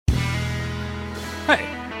Hey,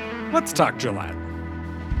 let's talk Gillette.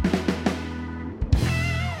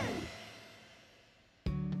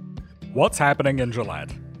 What's happening in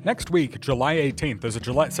Gillette? Next week, July 18th, is a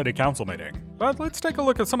Gillette City Council meeting, but let's take a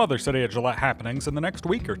look at some other City of Gillette happenings in the next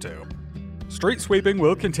week or two. Street sweeping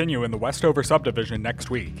will continue in the Westover subdivision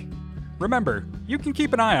next week. Remember, you can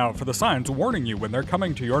keep an eye out for the signs warning you when they're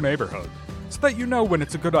coming to your neighborhood, so that you know when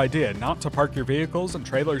it's a good idea not to park your vehicles and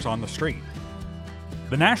trailers on the street.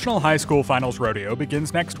 The National High School Finals Rodeo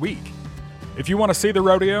begins next week. If you want to see the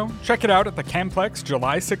rodeo, check it out at the Camplex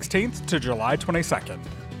July 16th to July 22nd.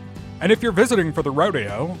 And if you're visiting for the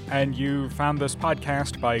rodeo, and you found this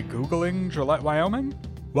podcast by Googling Gillette, Wyoming,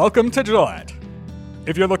 welcome to Gillette.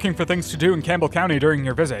 If you're looking for things to do in Campbell County during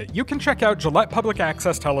your visit, you can check out Gillette Public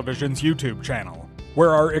Access Television's YouTube channel, where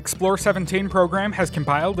our Explore 17 program has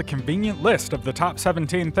compiled a convenient list of the top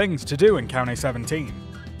 17 things to do in County 17.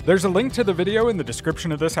 There's a link to the video in the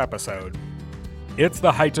description of this episode. It's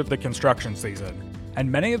the height of the construction season,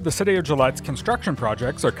 and many of the City of Gillette's construction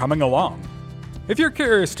projects are coming along. If you're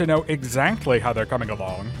curious to know exactly how they're coming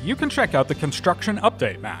along, you can check out the Construction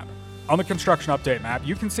Update Map. On the Construction Update Map,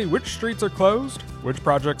 you can see which streets are closed, which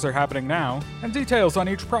projects are happening now, and details on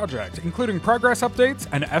each project, including progress updates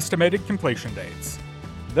and estimated completion dates.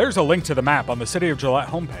 There's a link to the map on the City of Gillette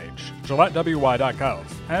homepage, gillettewy.gov,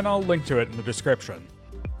 and I'll link to it in the description.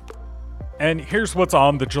 And here's what's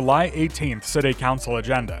on the July 18th City Council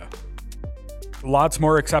agenda. Lots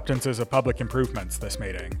more acceptances of public improvements this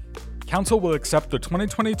meeting. Council will accept the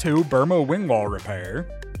 2022 Burma wing wall repair,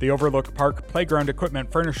 the Overlook Park playground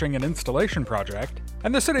equipment furnishing and installation project,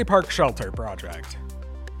 and the City Park shelter project.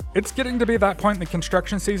 It's getting to be that point in the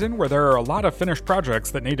construction season where there are a lot of finished projects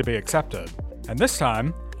that need to be accepted. And this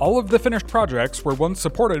time, all of the finished projects were ones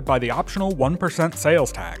supported by the optional 1%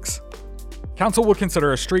 sales tax. Council will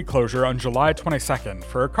consider a street closure on July 22nd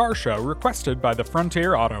for a car show requested by the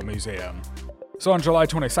Frontier Auto Museum. So on July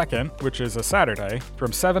 22nd, which is a Saturday,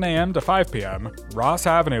 from 7 a.m. to 5 p.m., Ross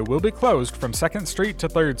Avenue will be closed from 2nd Street to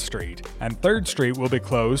 3rd Street, and 3rd Street will be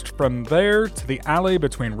closed from there to the alley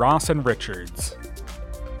between Ross and Richards.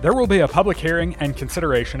 There will be a public hearing and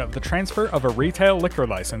consideration of the transfer of a retail liquor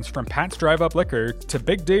license from Pat's Drive-Up Liquor to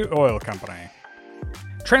Big D Oil Company.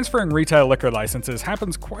 Transferring retail liquor licenses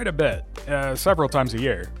happens quite a bit, several times a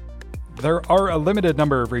year. There are a limited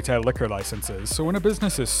number of retail liquor licenses, so when a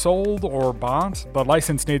business is sold or bought, the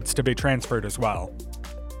license needs to be transferred as well.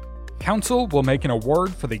 Council will make an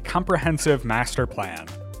award for the Comprehensive Master Plan.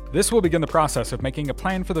 This will begin the process of making a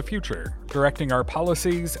plan for the future, directing our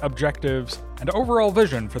policies, objectives, and overall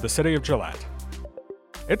vision for the City of Gillette.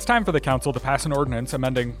 It's time for the Council to pass an ordinance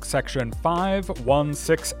amending Section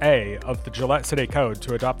 516A of the Gillette City Code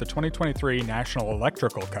to adopt the 2023 National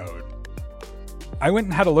Electrical Code. I went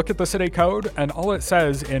and had a look at the City Code, and all it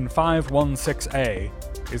says in 516A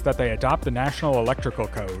is that they adopt the National Electrical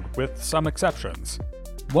Code with some exceptions.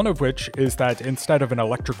 One of which is that instead of an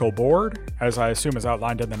electrical board, as I assume is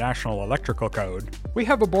outlined in the National Electrical Code, we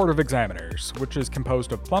have a board of examiners, which is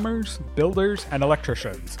composed of plumbers, builders, and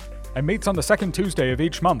electricians, and meets on the second Tuesday of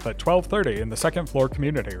each month at 12:30 in the second floor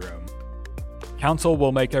community room. Council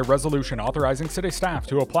will make a resolution authorizing city staff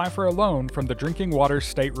to apply for a loan from the Drinking Water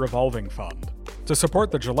State Revolving Fund to support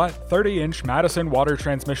the Gillette 30-inch Madison Water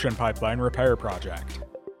Transmission Pipeline repair project.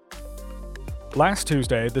 Last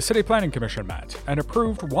Tuesday, the City Planning Commission met and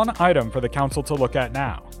approved one item for the Council to look at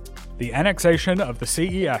now: the annexation of the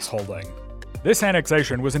CES holding. This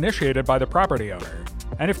annexation was initiated by the property owner,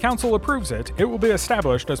 and if Council approves it, it will be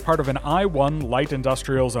established as part of an I-1 light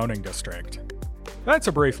industrial zoning district. That's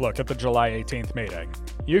a brief look at the July 18th meeting.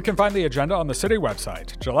 You can find the agenda on the city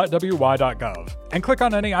website, gillettewy.gov, and click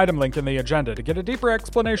on any item link in the agenda to get a deeper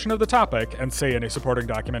explanation of the topic and see any supporting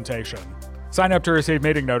documentation. Sign up to receive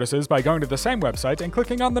meeting notices by going to the same website and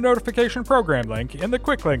clicking on the notification program link in the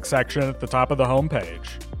quick links section at the top of the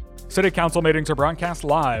homepage. City Council meetings are broadcast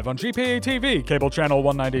live on GPA TV cable channel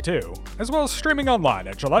 192, as well as streaming online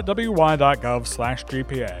at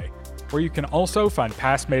gillettewy.gov/GPA, where you can also find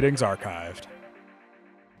past meetings archived.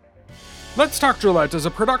 Let's Talk Gillette is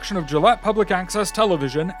a production of Gillette Public Access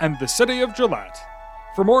Television and the City of Gillette.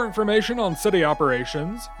 For more information on city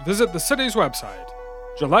operations, visit the city's website,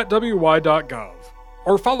 gillettewy.gov,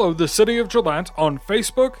 or follow the City of Gillette on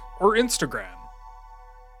Facebook or Instagram.